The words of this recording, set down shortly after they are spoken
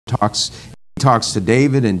talks to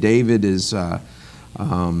David, and David is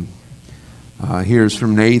hears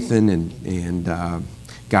from Nathan, and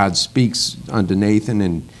God speaks unto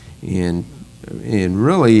Nathan, and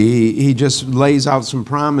really he just lays out some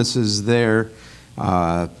promises there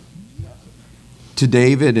to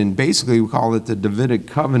David, and basically we call it the Davidic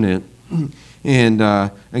covenant. And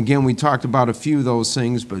again, we talked about a few of those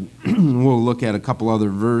things, but we'll look at a couple other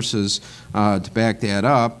verses to back that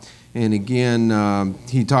up. And again,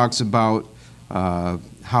 he talks about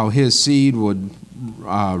how his seed would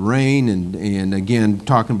reign, and again,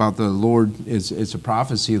 talking about the Lord, it's a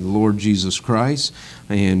prophecy of the Lord Jesus Christ.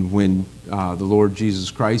 And when the Lord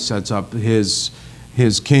Jesus Christ sets up his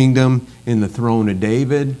kingdom in the throne of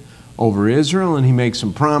David over Israel, and he makes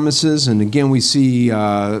some promises. And again, we see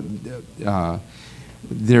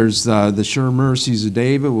there's the sure mercies of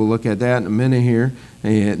David. We'll look at that in a minute here,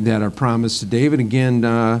 that are promised to David. Again,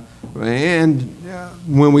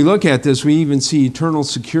 when we look at this, we even see eternal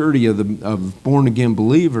security of born-again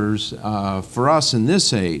believers for us in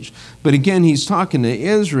this age. But again, he's talking to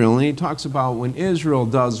Israel, and he talks about when Israel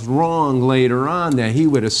does wrong later on, that he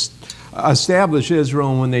would establish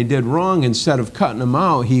Israel when they did wrong. Instead of cutting them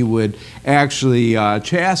out, he would actually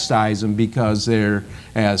chastise them because they're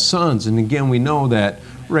as sons. And again, we know that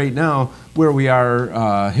right now, where we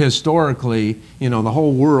are historically, the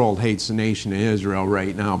whole world hates the nation of Israel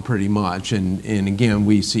right now pretty much. And again,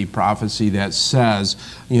 we see prophecy that says,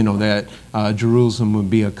 that Jerusalem would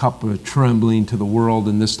be a cup of trembling to the world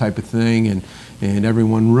and this type of thing. And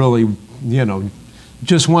everyone really,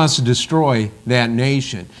 just wants to destroy that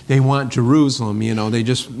nation. They want Jerusalem, they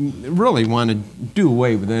just really want to do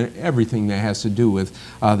away with everything that has to do with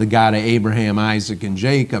the God of Abraham, Isaac, and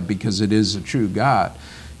Jacob, because it is a true God.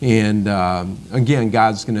 And again,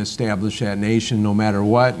 God's going to establish that nation no matter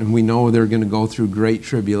what. And we know they're going to go through great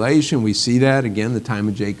tribulation. We see that, again, the time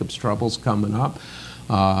of Jacob's troubles coming up.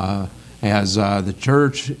 As the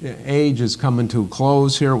church age is coming to a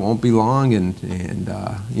close here, it won't be long, and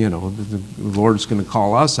the Lord's going to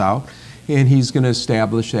call us out, and he's going to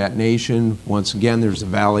establish that nation. Once again, there's a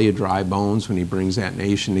valley of dry bones when he brings that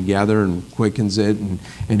nation together and quickens it,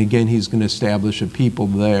 and again, he's going to establish a people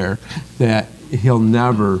there that he'll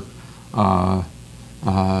never, like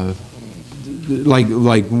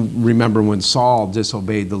remember when Saul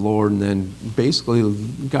disobeyed the Lord, and then basically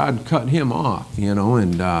God cut him off,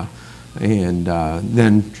 and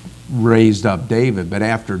then raised up David. But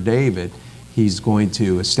after David, he's going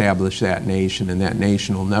to establish that nation, and that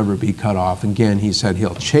nation will never be cut off. Again, he said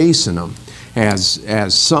he'll chasten them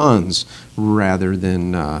as sons rather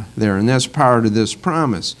than there. And that's part of this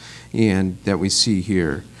promise and that we see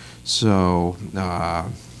here. So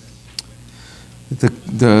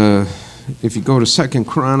if you go to 2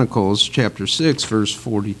 Chronicles chapter 6, verse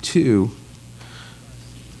 42,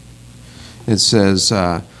 it says,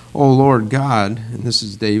 O Lord God, and this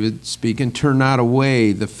is David speaking, turn not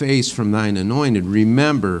away the face from thine anointed.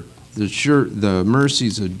 Remember the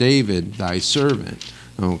mercies of David, thy servant.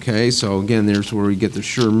 Okay, so again, there's where we get the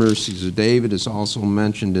sure mercies of David. It's also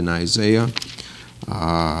mentioned in Isaiah.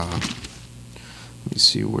 Let me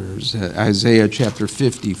see, where is that? Isaiah chapter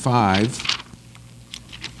 55.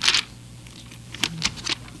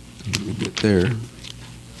 Let me get there.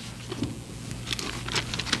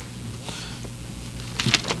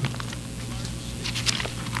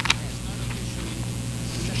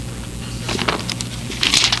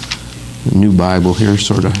 New Bible here,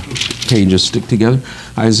 sort of pages stick together.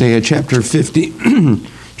 Isaiah chapter 50,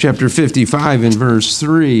 chapter 55 in verse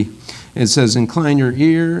 3, it says, incline your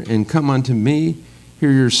ear and come unto me,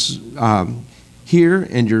 hear,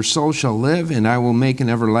 and your soul shall live, and I will make an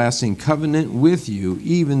everlasting covenant with you,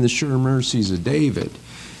 even the sure mercies of David.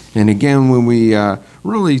 And again, when we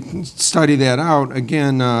really study that out,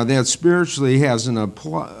 again, that spiritually has an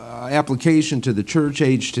application to the church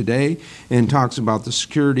age today, and talks about the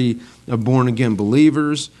security of born-again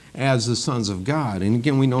believers as the sons of God. And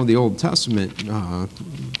again, we know the Old Testament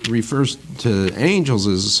refers to angels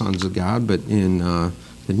as the sons of God, but in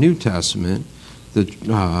the New Testament,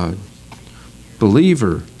 the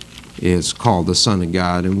believer is called the Son of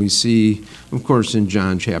God. And we see, of course, in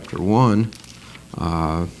John chapter 1,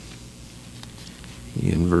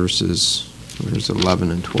 in verses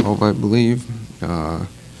 11 and 12, I believe,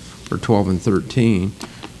 or 12 and 13,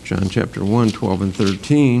 John chapter 1, 12 and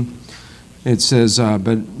 13, it says,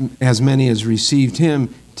 but as many as received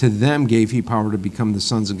him, to them gave he power to become the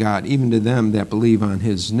sons of God, even to them that believe on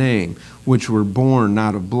his name, which were born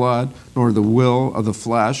not of blood, nor the will of the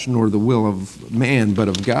flesh, nor the will of man, but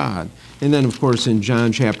of God. And then, of course, in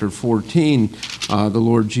John chapter 14, the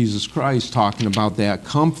Lord Jesus Christ talking about that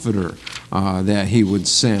comforter, that he would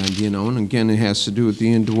send, and again, it has to do with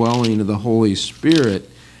the indwelling of the Holy Spirit,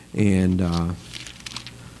 and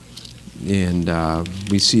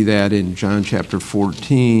we see that in John chapter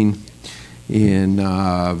 14, in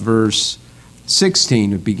verse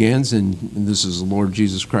 16, it begins, and this is the Lord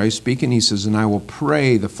Jesus Christ speaking. He says, "And I will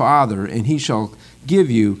pray the Father, and he shall give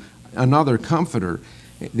you another comforter,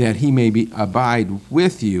 that he may abide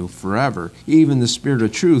with you forever, even the Spirit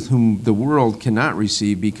of truth, whom the world cannot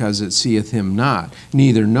receive, because it seeth him not,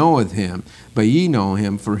 neither knoweth him. But ye know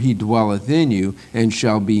him, for he dwelleth in you, and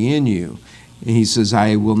shall be in you." And he says,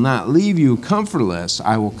 "I will not leave you comfortless,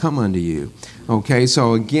 I will come unto you." Okay,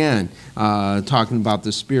 so again, talking about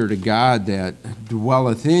the Spirit of God that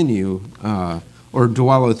dwelleth in you, or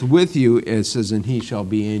dwelleth with you, it says, "and he shall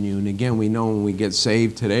be in you." And again, we know when we get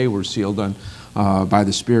saved today, we're sealed on by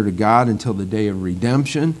the Spirit of God until the day of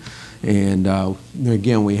redemption. And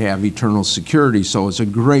again, we have eternal security. So it's a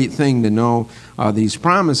great thing to know these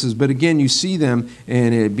promises. But again, you see them,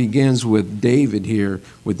 and it begins with David here,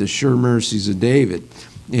 with the sure mercies of David.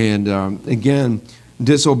 And again,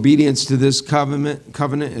 disobedience to this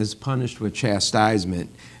covenant is punished with chastisement,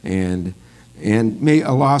 and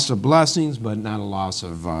a loss of blessings, but not a loss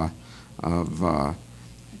of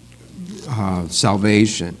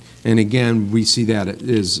salvation. And again, we see that it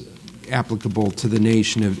is applicable to the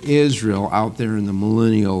nation of Israel out there in the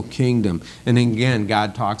millennial kingdom. And again,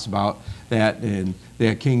 God talks about that, and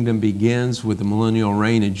that kingdom begins with the millennial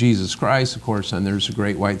reign of Jesus Christ. Of course, and there's a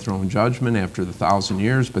great white throne judgment after the 1,000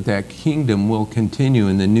 years, but that kingdom will continue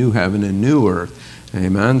in the new heaven and new earth.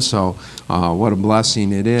 Amen. So what a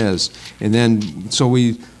blessing it is. And then, so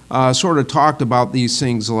we sort of talked about these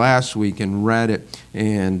things last week and read it,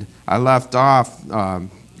 and I left off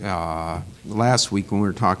last week when we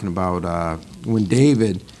were talking about when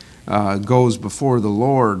David goes before the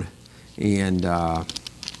Lord, and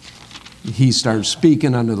he starts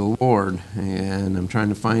speaking unto the Lord, and I'm trying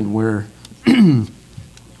to find where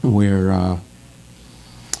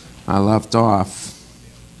I left off.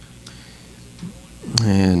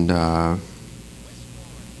 And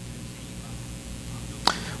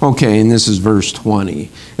okay, and this is verse 20.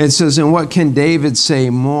 It says, "And what can David say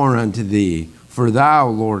more unto thee? For thou,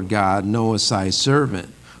 Lord God, knowest thy servant.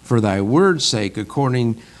 For thy word's sake,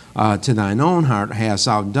 according to thine own heart, hast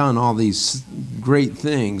thou done all these great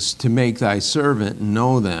things to make thy servant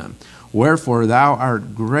know them. Wherefore thou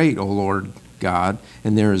art great, O Lord God,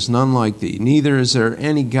 and there is none like thee. Neither is there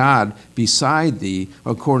any God beside thee,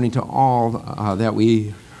 according to all that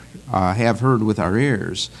we have heard with our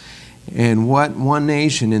ears. And what one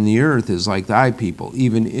nation in the earth is like thy people,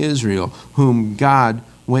 even Israel, whom God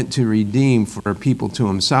went to redeem for a people to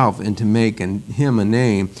himself, and to make him a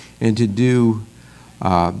name, and to do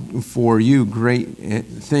for you great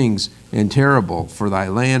things and terrible for thy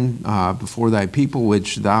land before thy people,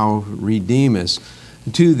 which thou redeemest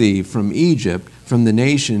to thee from Egypt, from the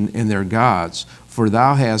nation and their gods. For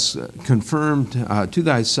thou hast confirmed to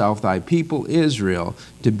thyself thy people Israel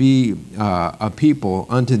to be a people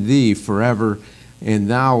unto thee forever, and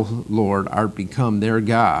thou, Lord, art become their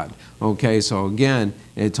God." Okay, so again,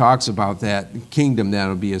 it talks about that kingdom that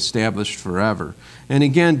will be established forever. And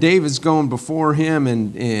again, David's going before him,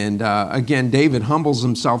 and again, David humbles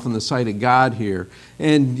himself in the sight of God here.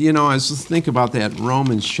 And, you know, as I think about that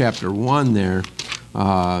Romans chapter 1 there,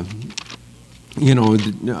 you know,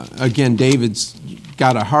 again, David's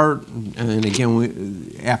got a heart, and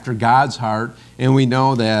again, after God's heart, and we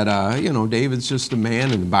know that, you know, David's just a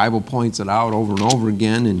man, and the Bible points it out over and over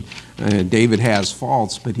again, and David has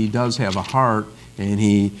faults, but he does have a heart, and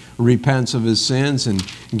he repents of his sins and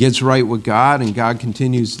gets right with God, and God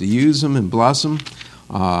continues to use him and bless him,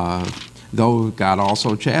 though God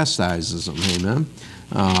also chastises him, amen?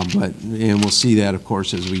 And we'll see that, of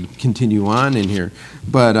course, as we continue on in here.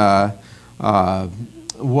 But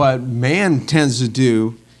what man tends to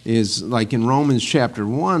do is, like in Romans chapter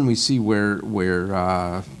 1, we see where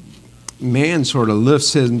man sort of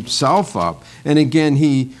lifts himself up. And again,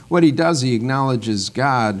 what he does, he acknowledges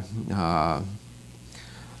God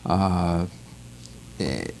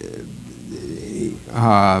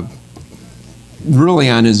really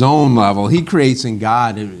on his own level. He creates in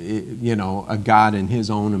God, you know, a God in his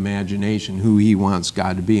own imagination, who he wants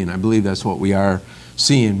God to be. And I believe that's what we are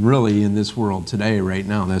seeing really in this world today, right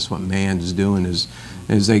now. That's what man's doing, is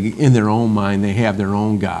they, in their own mind, they have their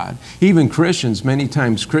own God. Even Christians, many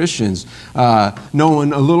times Christians,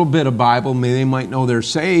 knowing a little bit of Bible, they might know they're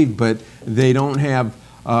saved, but they don't have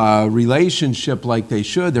relationship like they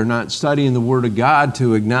should. They're not studying the Word of God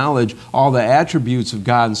to acknowledge all the attributes of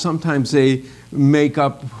God. And sometimes they make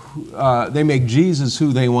Jesus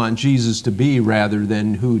who they want Jesus to be rather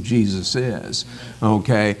than who Jesus is.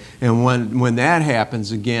 Okay? And when that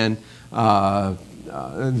happens again,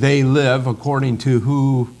 they live according to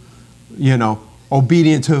who,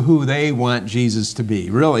 obedient to who they want Jesus to be,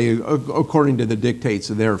 really, according to the dictates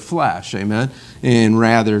of their flesh, amen? And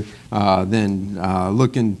rather than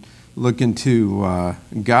looking to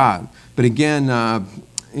God. But again,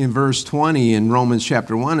 in verse 20 in Romans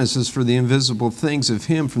chapter 1, it says, "For the invisible things of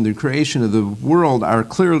Him from the creation of the world are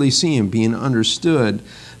clearly seen, being understood,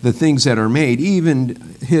 the things that are made,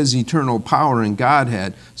 even His eternal power and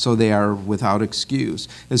Godhead, so they are without excuse."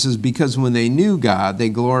 It says, "Because when they knew God, they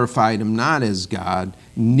glorified Him not as God,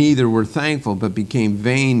 neither were thankful, but became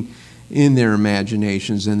vain in their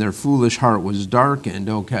imaginations, and their foolish heart was darkened."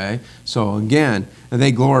 Okay, so again,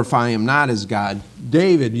 they glorify Him not as God.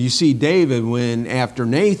 David, you see David, when after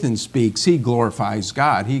Nathan speaks, he glorifies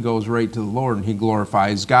God. He goes right to the Lord and he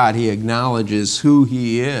glorifies God. He acknowledges who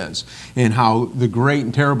He is and how the great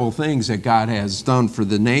and terrible things that God has done for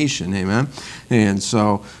the nation. Amen. And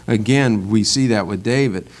so again, we see that with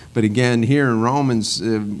David. But again, here in Romans,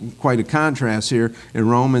 quite a contrast here. In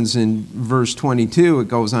Romans, in verse 22, it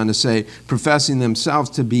goes on to say, "Professing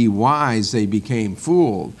themselves to be wise, they became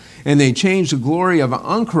fooled. And they changed the glory of an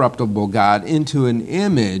uncorruptible God into an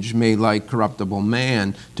image made like corruptible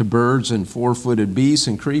man, to birds and four-footed beasts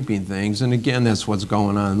and creeping things." And again, that's what's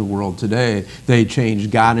going on in the world today. They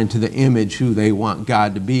change God into the image who they want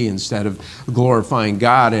God to be, instead of glorifying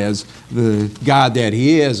God as the God that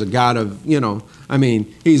He is, a God of,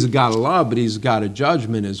 He's a God of love, but He's a God of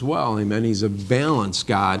judgment as well. Amen. He's a balanced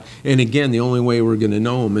God. And again, the only way we're going to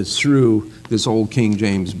know Him is through this old King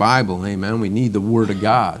James Bible. Amen. We need the Word of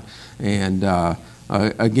God. And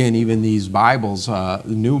again, even these Bibles,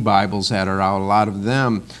 new Bibles that are out, a lot of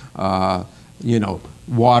them,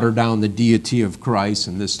 water down the deity of Christ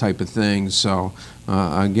and this type of thing. So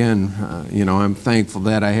again, I'm thankful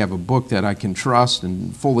that I have a book that I can trust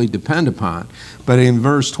and fully depend upon. But in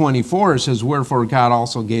verse 24, it says, "Wherefore God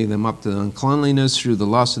also gave them up to uncleanliness through the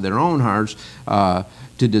lust of their own hearts, to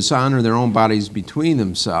dishonor their own bodies between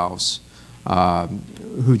themselves,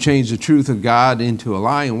 who changed the truth of God into a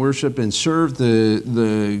lie, and worship and serve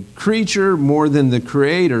the creature more than the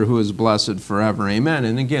Creator, who is blessed forever." Amen.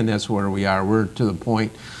 And again, that's where we are. We're to the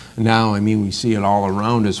point now, we see it all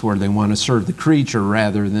around us, where they want to serve the creature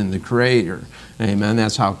rather than the Creator. Amen.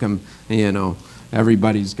 That's how come,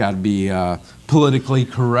 everybody's got to be politically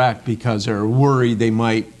correct, because they're worried they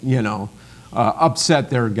might, upset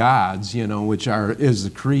their gods, which is the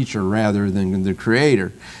creature rather than the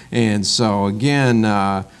Creator. And so again,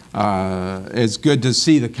 it's good to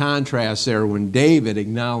see the contrast there when David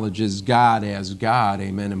acknowledges God as God,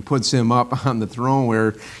 amen, and puts Him up on the throne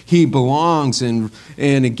where He belongs. And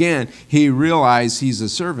again, he realized he's a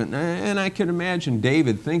servant. And I can imagine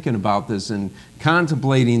David thinking about this and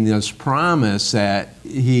contemplating this promise that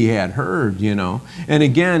he had heard, And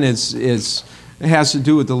again, it has to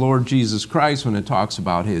do with the Lord Jesus Christ when it talks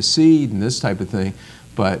about His seed and this type of thing.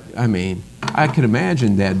 But, I could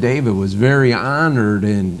imagine that David was very honored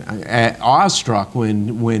and awestruck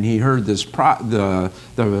when he heard this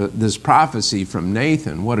this prophecy from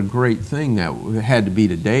Nathan. What a great thing that had to be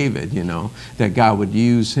to David, that God would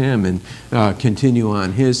use him and continue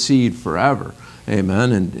on His seed forever.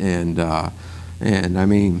 Amen.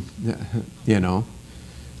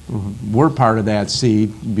 We're part of that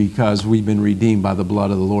seed because we've been redeemed by the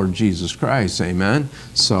blood of the Lord Jesus Christ. Amen.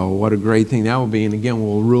 So what a great thing that will be. And again,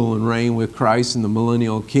 we'll rule and reign with Christ in the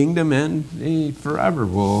millennial kingdom, and forever.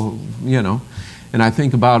 And I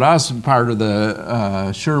think about us, part of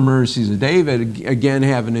the sure mercies of David, again,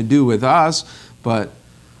 having to do with us. But,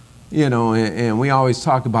 and we always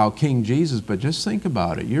talk about King Jesus, but just think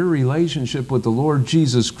about it. Your relationship with the Lord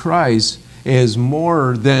Jesus Christ is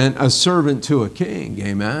more than a servant to a king.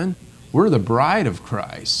 Amen. We're the bride of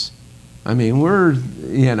Christ. We're,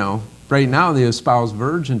 right now the espoused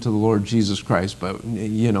virgin to the Lord Jesus Christ, but,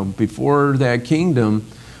 before that kingdom,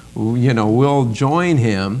 we'll join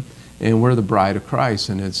Him, and we're the bride of Christ.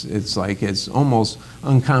 And it's almost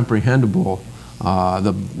incomprehensible,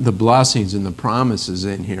 the blessings and the promises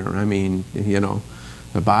in here.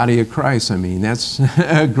 The body of Christ, that's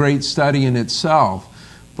a great study in itself.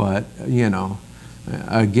 But,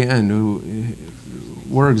 again,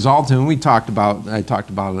 we're exalted. And I talked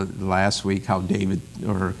about it last week, how David,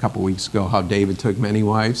 or a couple weeks ago, how David took many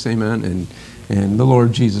wives, amen. And the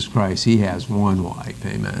Lord Jesus Christ, He has one wife,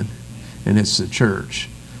 amen. And it's the church.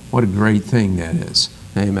 What a great thing that is,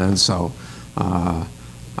 amen. So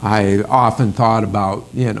I often thought about,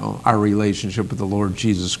 our relationship with the Lord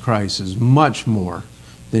Jesus Christ is much more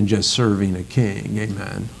than just serving a king,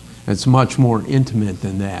 amen. It's much more intimate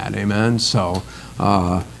than that, amen. So,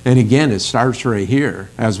 and again, it starts right here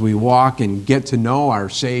as we walk and get to know our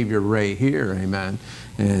Savior right here, amen.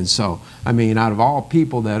 And so, out of all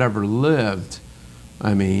people that ever lived,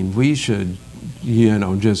 we should,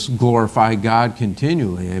 just glorify God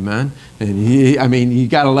continually, amen. And you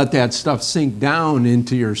got to let that stuff sink down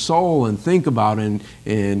into your soul and think about it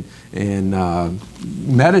and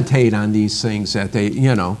meditate on these things that they,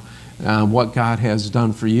 what God has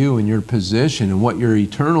done for you and your position and what your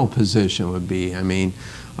eternal position would be.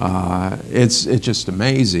 It's just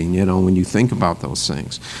amazing, when you think about those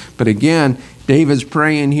things. But again, David's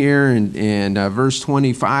praying here in verse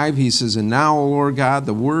 25. He says, "And now, O Lord God,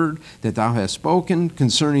 the word that thou hast spoken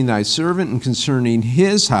concerning thy servant and concerning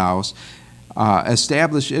his house,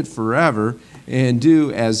 establish it forever, and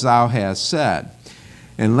do as thou hast said.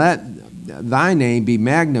 And let thy name be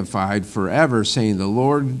magnified forever, saying, the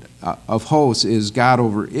Lord of hosts is God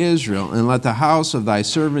over Israel, and let the house of thy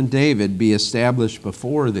servant David be established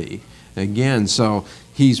before thee." Again, so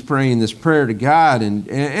he's praying this prayer to God,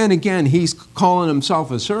 and again, he's calling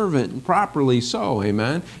himself a servant, properly so,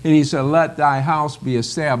 amen. And he said, let thy house be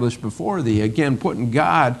established before thee. Again, putting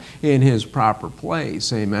God in his proper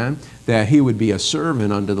place, amen, that he would be a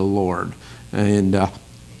servant unto the Lord. And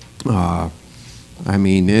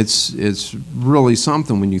it's really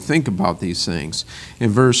something when you think about these things. In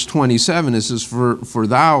verse 27, it says, For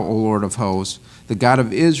thou, O Lord of hosts, the God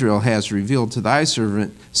of Israel, hast revealed to thy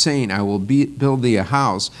servant, saying, I will build thee a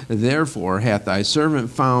house. Therefore hath thy servant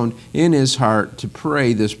found in his heart to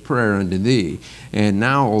pray this prayer unto thee. And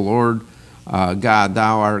now, O Lord God,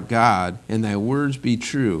 thou art God, and thy words be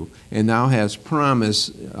true, and thou hast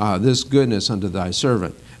promised this goodness unto thy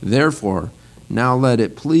servant. Therefore, now let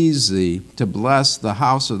it please thee to bless the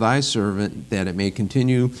house of thy servant, that it may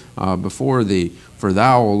continue before thee. For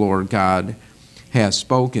thou, O Lord God, hast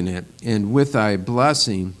spoken it, and with thy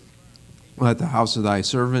blessing let the house of thy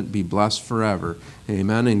servant be blessed forever.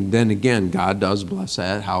 Amen. And then again, God does bless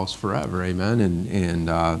that house forever. Amen. And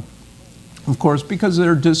of course, because of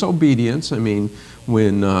their disobedience,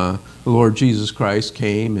 when the Lord Jesus Christ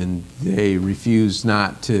came and they refused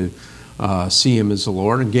not to see him as the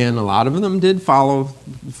Lord. Again, a lot of them did follow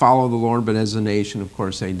the Lord, but as a nation, of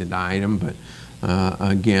course, they denied him. But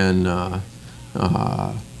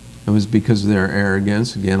it was because of their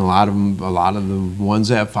arrogance. Again, a lot of the ones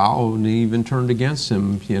that followed even turned against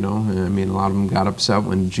him. A lot of them got upset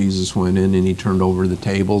when Jesus went in and he turned over the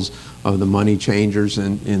tables of the money changers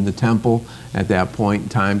in the temple at that point in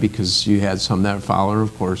time, because you had some that followed.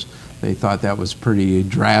 Of course, they thought that was pretty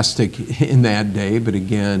drastic in that day. But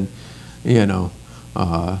again, he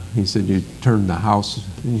said, you turned the house,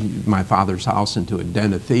 my father's house, into a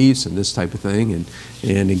den of thieves and this type of thing.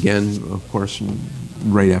 And again, of course,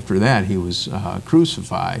 right after that, he was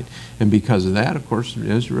crucified. And because of that, of course,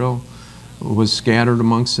 Israel was scattered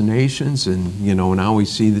amongst the nations. And, now we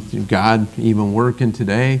see that God even working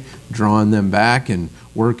today, drawing them back and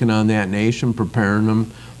working on that nation, preparing them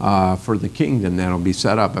for the kingdom that'll be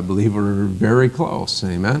set up. I believe we're very close.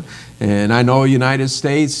 Amen. And I know United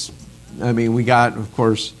States, we got, of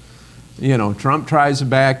course, Trump tries to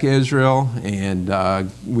back Israel, and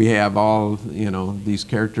we have all, these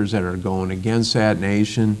characters that are going against that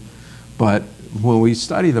nation. But when we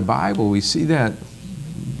study the Bible, we see that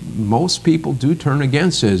most people do turn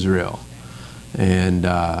against Israel. And,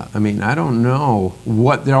 I don't know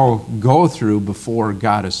what they'll go through before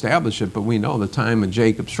God establishes it, but we know the time of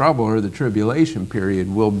Jacob's trouble, or the tribulation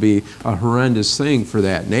period, will be a horrendous thing for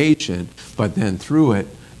that nation. But then through it,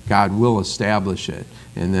 God will establish it.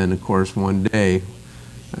 And then, of course, one day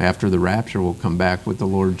after the rapture, we'll come back with the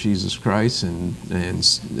Lord Jesus Christ and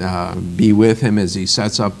be with him as he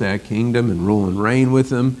sets up that kingdom and rule and reign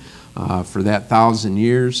with him for that 1,000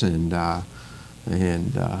 years. And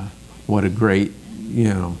what a great,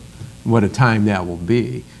 what a time that will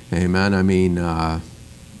be. Amen.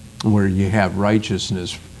 Where you have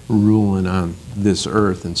righteousness ruling on this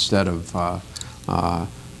earth instead of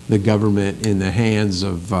the government in the hands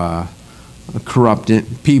of corrupt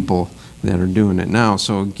people that are doing it now.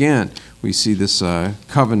 So again, we see this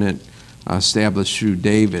covenant established through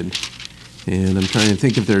David. And I'm trying to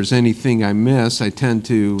think if there's anything I miss. I tend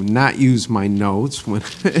to not use my notes when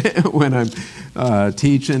when I'm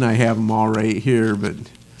teaching. I have them all right here, but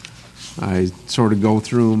I sort of go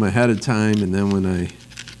through them ahead of time, and then when I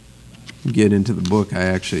get into the book, I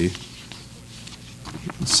actually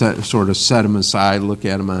set them aside, look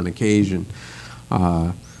at them on occasion.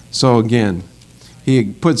 So again, he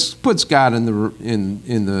puts God in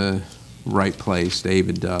the right place.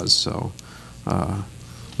 David does. So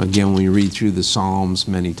again, when you read through the Psalms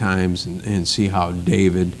many times and see how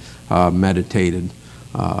David meditated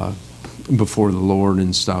before the Lord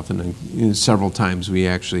and stuff, and several times we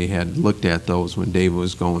actually had looked at those when David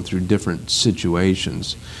was going through different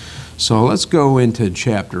situations. So let's go into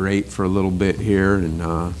chapter 8 for a little bit here,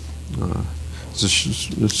 and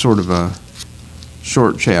it's sort of a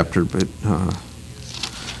short chapter, but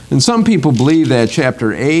and some people believe that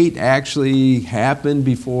chapter 8 actually happened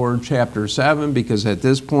before chapter 7, because at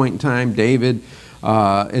this point in time David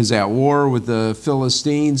is at war with the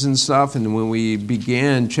Philistines and stuff. And when we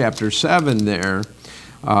began chapter 7 there,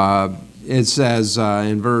 it says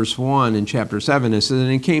in verse 1 in chapter 7, it says,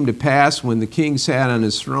 "And it came to pass when the king sat on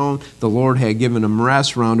his throne, the Lord had given him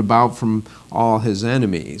rest round about from all his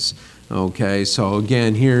enemies." Okay, so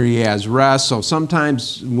again, here he has rest. So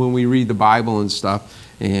sometimes when we read the Bible and stuff,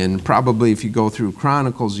 and probably if you go through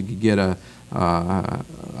Chronicles, you could get a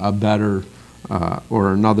better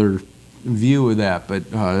or another view of that.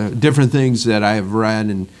 But different things that I have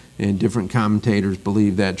read, and different commentators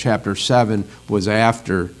believe that chapter 7 was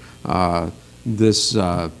after this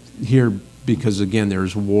here, because again,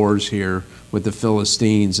 there's wars here with the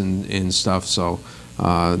Philistines and stuff. So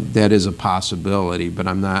that is a possibility, but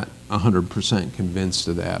I'm not 100% convinced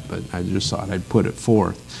of that. But I just thought I'd put it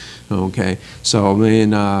forth. Okay, so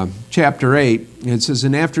in chapter 8, it says,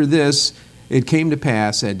 "And after this it came to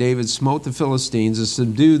pass that David smote the Philistines and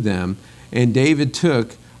subdued them, and David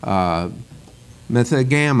took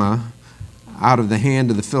Methegama out of the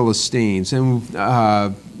hand of the Philistines." And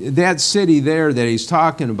that city there that he's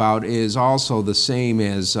talking about is also the same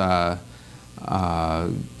as the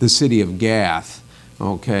city of Gath.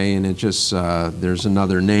 Okay, and it just there's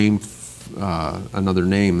another name,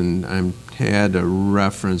 and I had a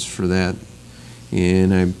reference for that,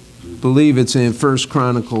 and I believe it's in 1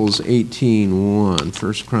 Chronicles 18:1.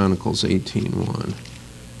 1 Chronicles 18:1,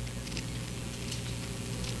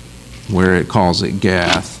 where it calls it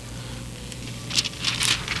Gath.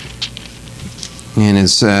 And it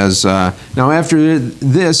says, "Now after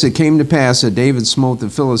this it came to pass that David smote the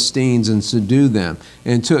Philistines and subdued them,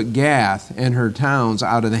 and took Gath and her towns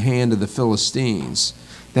out of the hand of the Philistines.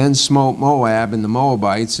 Then smote Moab and the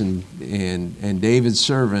Moabites and David's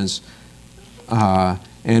servants,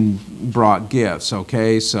 and brought gifts."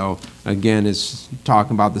 Okay, so again, it's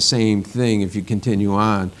talking about the same thing. If you continue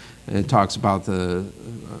on, it talks about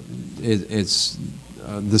it's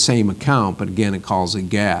the same account, but again, it calls it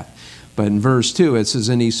Gath. But in verse 2, it says,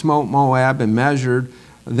 "And he smote Moab and measured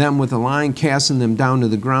them with a line, casting them down to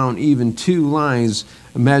the ground. Even 2 lines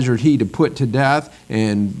measured he to put to death,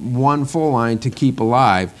 and 1 full line to keep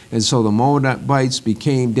alive. And so the Moabites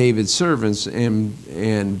became David's servants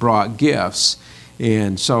and brought gifts."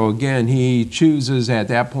 And so again, he chooses at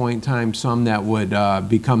that point in time some that would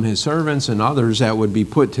become his servants, and others that would be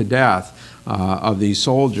put to death of these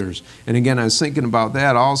soldiers. And again, I was thinking about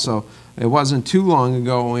that also. It wasn't too long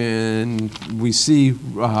ago when we see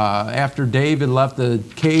after David left the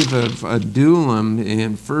cave of Adullam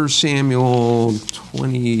in 1 Samuel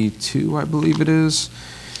 22, I believe it is.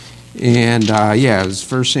 And it was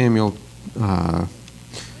 1 Samuel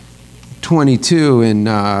 22,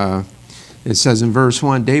 and it says in verse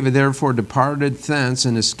 1, "David therefore departed thence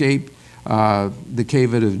and escaped the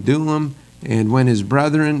cave of Adullam, and when his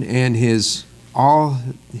brethren and all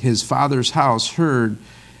his father's house heard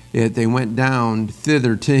it, they went down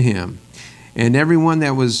thither to him. And everyone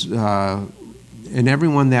that was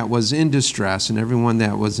in distress, and everyone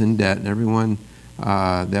that was in debt, and everyone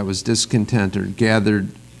that was discontented gathered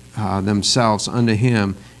themselves unto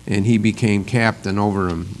him, and he became captain over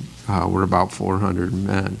them." We're about 400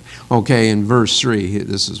 men. Okay, in verse 3,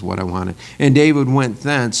 this is what I wanted. "And David went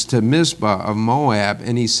thence to Mizpah of Moab,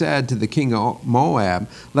 and he said to the king of Moab,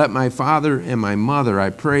 Let my father and my mother, I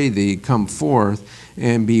pray thee, come forth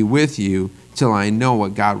and be with you till I know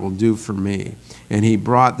what God will do for me. And he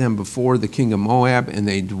brought them before the king of Moab, and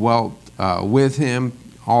they dwelt with him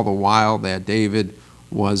all the while that David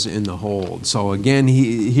was in the hold." So again,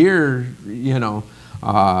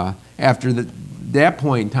 after that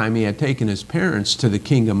point in time, he had taken his parents to the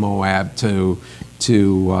king of Moab to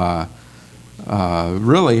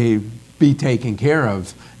really be taken care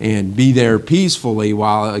of and be there peacefully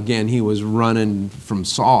while, again, he was running from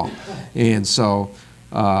Saul. And so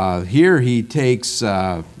here he takes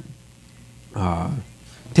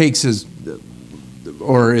his,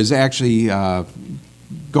 or is actually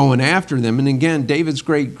going after them. And again, David's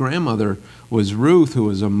great-grandmother was Ruth, who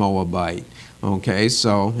was a Moabite. Okay,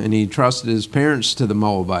 so, and he trusted his parents to the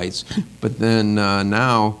Moabites. But then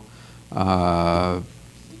now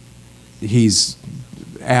he's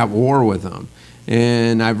at war with them.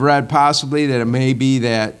 And I've read possibly that it may be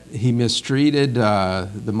that he mistreated,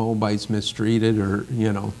 the Moabites mistreated, or,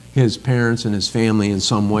 his parents and his family in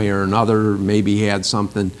some way or another. Maybe he had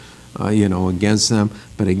something, against them.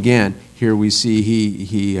 But again, here we see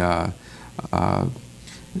he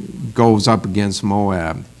goes up against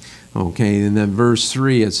Moab. Okay, and then verse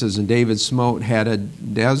 3, it says, and David smote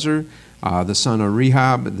Hadadezer, the son of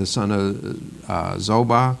Rehab, the son of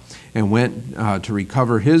Zobah, and went to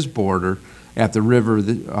recover his border at the river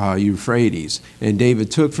Euphrates. And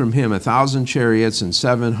David took from him 1,000 chariots and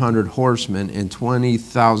 700 horsemen and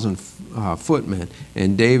 20,000 footmen.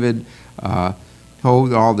 And David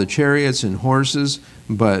hold all the chariots and horses,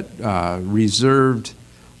 but reserved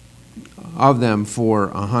of them for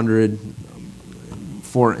 100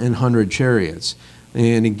 chariots.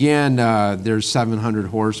 And again, there's 700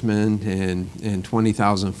 horsemen and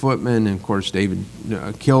 20,000 footmen. And of course, David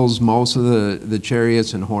kills most of the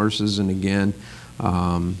chariots and horses. And again,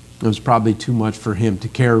 it was probably too much for him to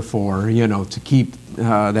care for, to keep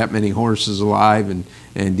that many horses alive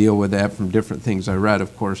and deal with that from different things I read,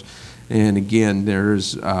 of course. And again,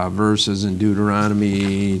 there's verses in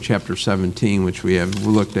Deuteronomy chapter 17, which we have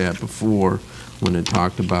looked at before when it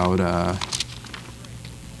talked about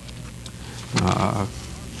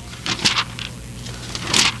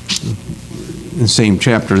the same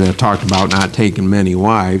chapter that talked about not taking many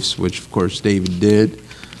wives, which of course David did.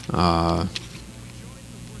 Let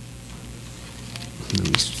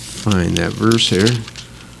me find that verse here.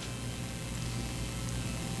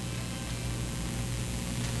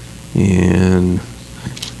 And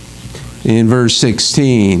in verse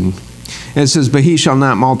 16, it says, but he shall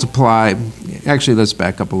not multiply. Actually, let's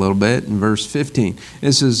back up a little bit. In verse 15,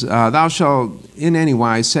 it says, thou shalt in any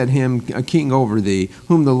wise set him a king over thee,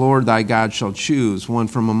 whom the Lord thy God shall choose. One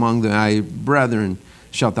from among thy brethren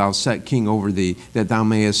shalt thou set king over thee, that thou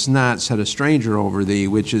mayest not set a stranger over thee,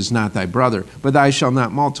 which is not thy brother. But thou shalt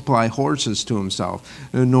not multiply horses to himself,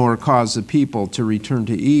 nor cause the people to return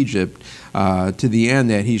to Egypt, to the end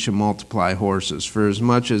that he should multiply horses. For as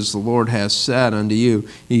much as the Lord has said unto you,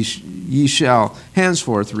 ye shall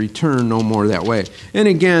henceforth return no more that way. And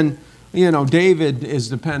again, David is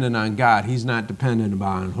dependent on God. He's not dependent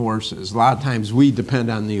on horses. A lot of times we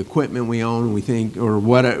depend on the equipment we own, we think, or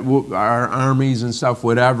what our armies and stuff,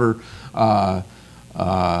 whatever, we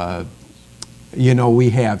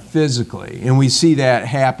have physically. And we see that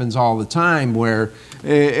happens all the time, where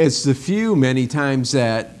it's the few many times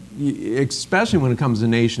that, especially when it comes to the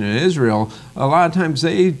nation of Israel, a lot of times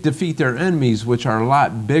they defeat their enemies, which are a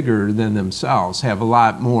lot bigger than themselves, have a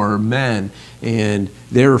lot more men, and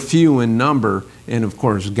they're few in number, and of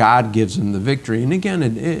course God gives them the victory. And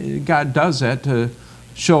again, God does that to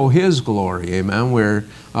show His glory, amen, where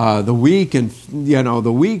the weak and,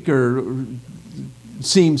 the weaker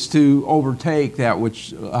seems to overtake that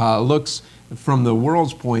which looks from the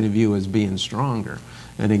world's point of view as being stronger.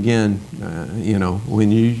 And again,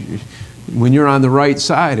 when you're on the right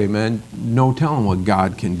side, amen, no telling what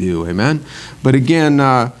God can do, amen. But again,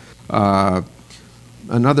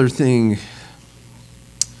 another thing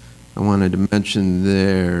I wanted to mention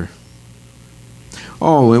there.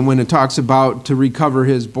 Oh, and when it talks about to recover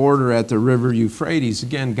his border at the river Euphrates,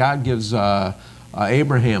 again, God gives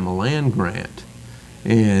Abraham a land grant.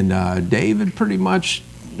 And David pretty much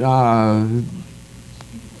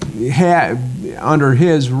had, under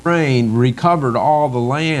his reign, recovered all the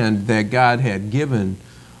land that God had given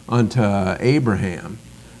unto Abraham.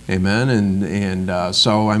 Amen. And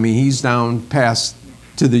so, I mean, he's down past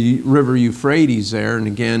to the river Euphrates there. And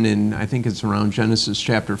again, I think it's around Genesis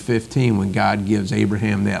chapter 15 when God gives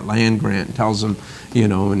Abraham that land grant and tells him,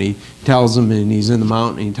 and he tells him, and he's in the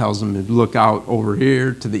mountain, and he tells him to look out over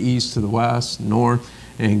here to the east, to the west, north.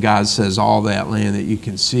 And God says, all that land that you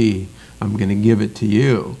can see, I'm going to give it to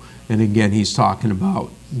you. And again, he's talking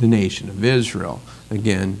about the nation of Israel.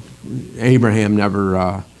 Again, Abraham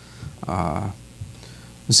never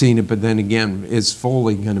seen it, but then again, it's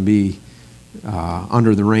fully going to be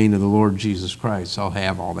under the reign of the Lord Jesus Christ. I'll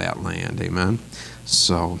have all that land, amen.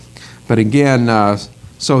 So, but again,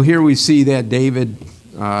 so here we see that David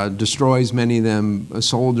destroys many of them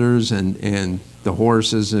soldiers and the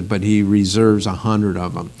horses, but he reserves 100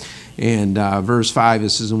 of them. And verse 5, it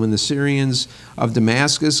says, and when the Syrians of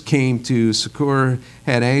Damascus came to succor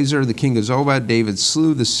Hadadezer, the king of Zobah, David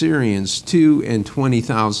slew the Syrians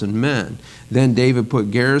 22,000 men. Then David put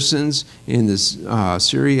garrisons in the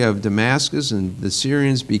Syria of Damascus, and the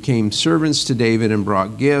Syrians became servants to David and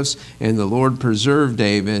brought gifts, and the Lord preserved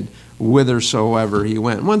David whithersoever he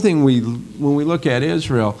went. One thing when we look at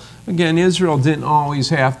Israel, again, Israel didn't always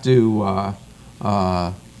have to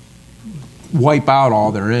wipe out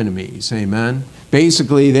all their enemies, amen?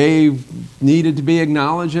 Basically, they needed to be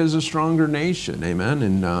acknowledged as a stronger nation, amen?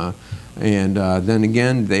 And then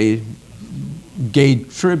again, they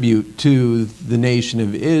gave tribute to the nation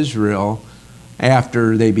of Israel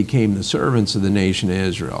after they became the servants of the nation of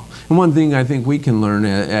Israel. And one thing I think we can learn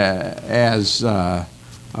as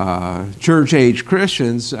church-age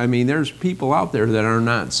Christians, I mean, there's people out there that are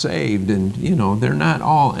not saved, and, you know, they're not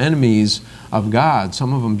all enemies of God.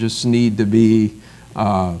 Some of them just need to be,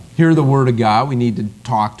 hear the word of God. We need to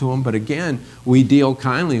talk to them, but again, we deal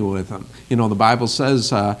kindly with them. You know, the Bible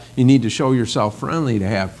says you need to show yourself friendly to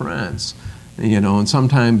have friends. You know, and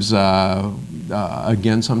sometimes,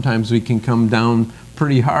 again, sometimes we can come down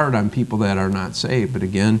pretty hard on people that are not saved. But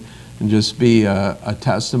again, and just be a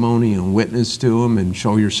testimony and witness to them and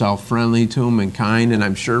show yourself friendly to them and kind. And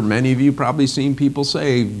I'm sure many of you probably seen people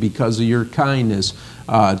saved because of your kindness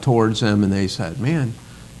towards them. And they said, man,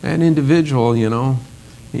 that individual, you know,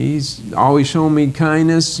 he's always shown me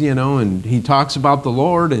kindness, you know, and he talks about the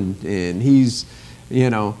Lord, and he's, you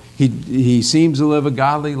know, he seems to live a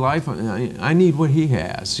godly life. I need what he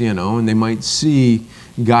has, you know, and they might see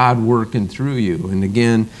God working through you. And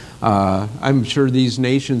again, I'm sure these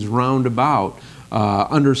nations round about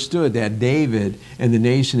understood that David and the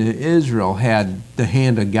nation of Israel had the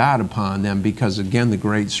hand of God upon them because, again, the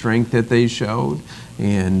great strength that they showed,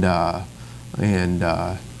 and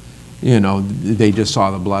you know, they just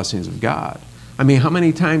saw the blessings of God. I mean, how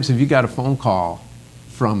many times have you got a phone call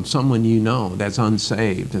from someone you know that's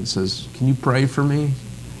unsaved and says, can you pray for me?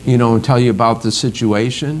 You know, and tell you about the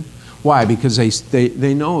situation. Why? Because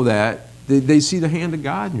they know that they see the hand of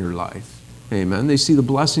God in your life. Amen. They see the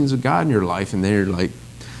blessings of God in your life, and they're like,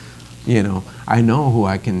 you know, I know who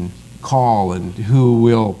I can call and who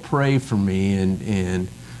will pray for me, and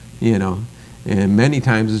you know, and many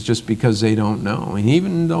times it's just because they don't know. And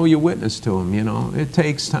even though you witness to them, you know, it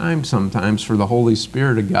takes time sometimes for the Holy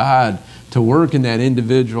Spirit of God to work in that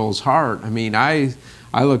individual's heart. I mean, I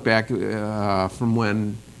look back from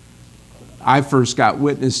when I first got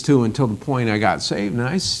witnessed to until the point I got saved, and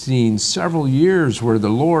I've seen several years where the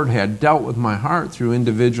Lord had dealt with my heart through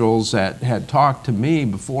individuals that had talked to me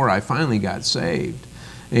before I finally got saved.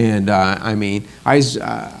 And I mean,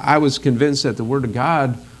 I was convinced that the Word of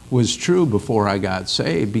God was true before I got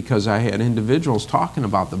saved, because I had individuals talking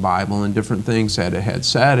about the Bible and different things that it had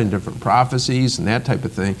said and different prophecies and that type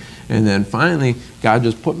of thing. And then finally, God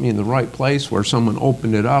just put me in the right place where someone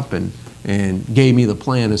opened it up and gave me the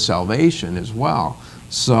plan of salvation as well.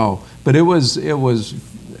 So, but it was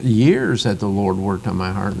years that the Lord worked on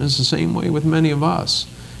my heart, and it's the same way with many of us,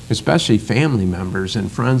 especially family members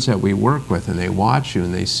and friends that we work with, and they watch you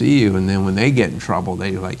and they see you, and then when they get in trouble,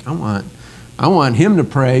 they're like, I want him to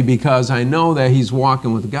pray because I know that he's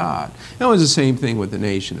walking with God. That was the same thing with the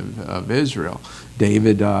nation of Israel.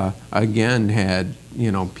 David, again, had,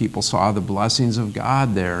 you know, people saw the blessings of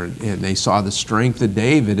God there, and they saw the strength of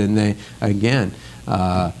David, and they, again,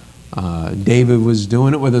 David was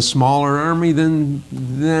doing it with a smaller army than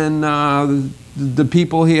the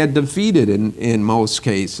people he had defeated in most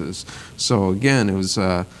cases. So again, it was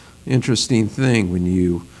an interesting thing when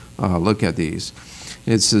you look at these.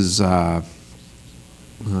 It says,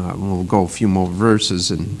 we'll go a few more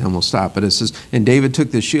verses and then we'll stop. But it says, and David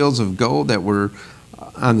took the shields of gold that were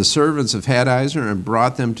on the servants of Hadaezer and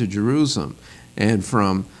brought them to Jerusalem. And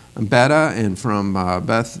from Beta and from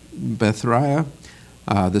Bethriah,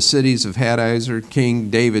 the cities of Hadaezer,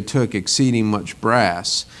 King David took exceeding much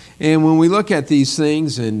brass. And when we look at these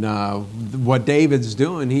things and what David's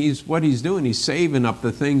doing, he's saving up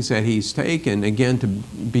the things that he's taken, again,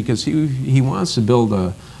 because he wants to build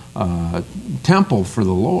a temple for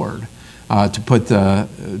the Lord, to put the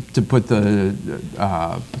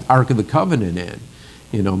Ark of the Covenant in,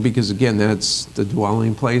 you know, because again, that's the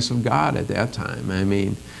dwelling place of God at that time. I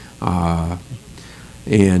mean,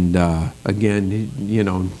 again, you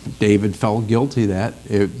know, David felt guilty that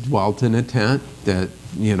it dwelt in a tent, that,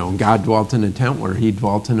 you know, God dwelt in a tent where he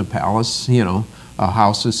dwelt in a palace, you know, a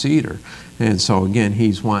house of cedar. And so again,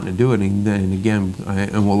 he's wanting to do it. And then again,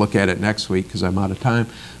 and we'll look at it next week because I'm out of time,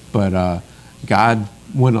 but God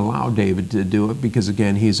wouldn't allow David to do it because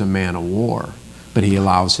again, he's a man of war. But he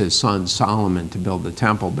allows his son Solomon to build the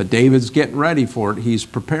temple. But David's getting ready for it. He's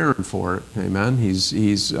preparing for it. Amen.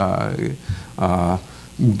 He's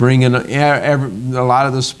bringing a lot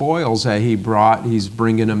of the spoils that he brought. He's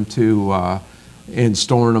bringing them to and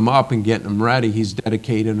storing them up and getting them ready. He's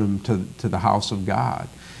dedicating them to the house of God.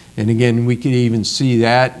 And again, we can even see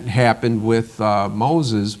that happened with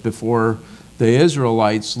Moses before the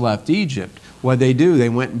Israelites left Egypt. What they do, they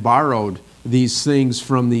went and borrowed these things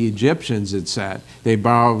from the Egyptians, it said. They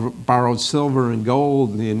borrowed silver and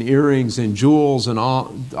gold and earrings and jewels and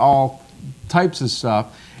all types of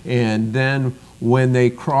stuff. And then when they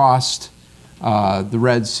crossed the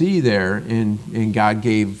Red Sea there, and God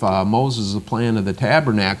gave Moses the plan of the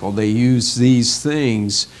tabernacle, they used these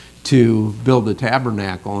things to build the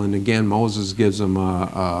tabernacle. And again, Moses gives them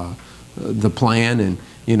the plan, and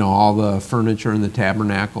all the furniture in the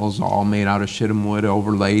tabernacle is all made out of shittim wood,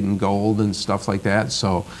 overlaid in gold and stuff like that.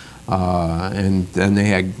 So, and then they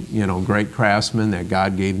had great craftsmen that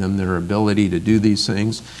God gave them their ability to do these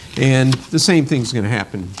things. And the same thing's going to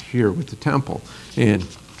happen here with the temple. And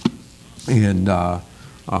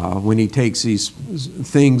when he takes these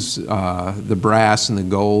things, the brass and the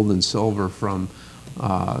gold and silver from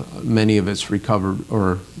many of it's recovered,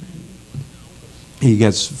 or he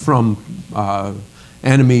gets from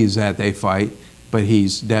enemies that they fight, but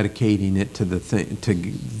he's dedicating it to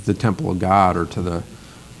the temple of God, or to the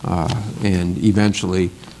and eventually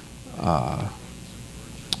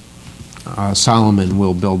Solomon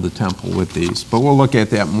will build the temple with these. But we'll look at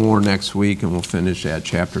that more next week, and we'll finish that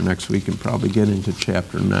chapter next week and probably get into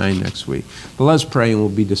chapter 9 next week. But let's pray and we'll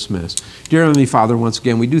be dismissed. Dear Heavenly Father, once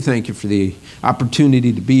again, we do thank you for the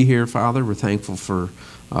opportunity to be here, Father. We're thankful for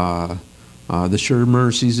the sure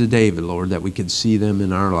mercies of David, Lord, that we could see them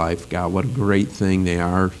in our life. God, what a great thing they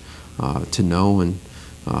are to know, and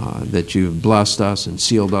that you have blessed us and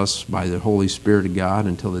sealed us by the Holy Spirit of God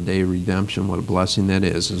until the day of redemption. What a blessing that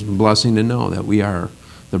is. It's a blessing to know that we are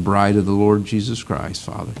the bride of the Lord Jesus Christ,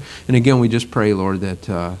 Father. And again, we just pray, Lord,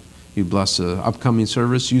 that you bless the upcoming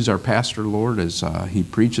service. Use our pastor, Lord, as he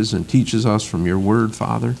preaches and teaches us from your word,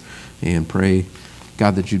 Father. And pray,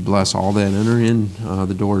 God, that you'd bless all that enter in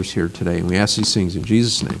the doors here today. And we ask these things in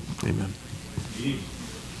Jesus' name. Amen.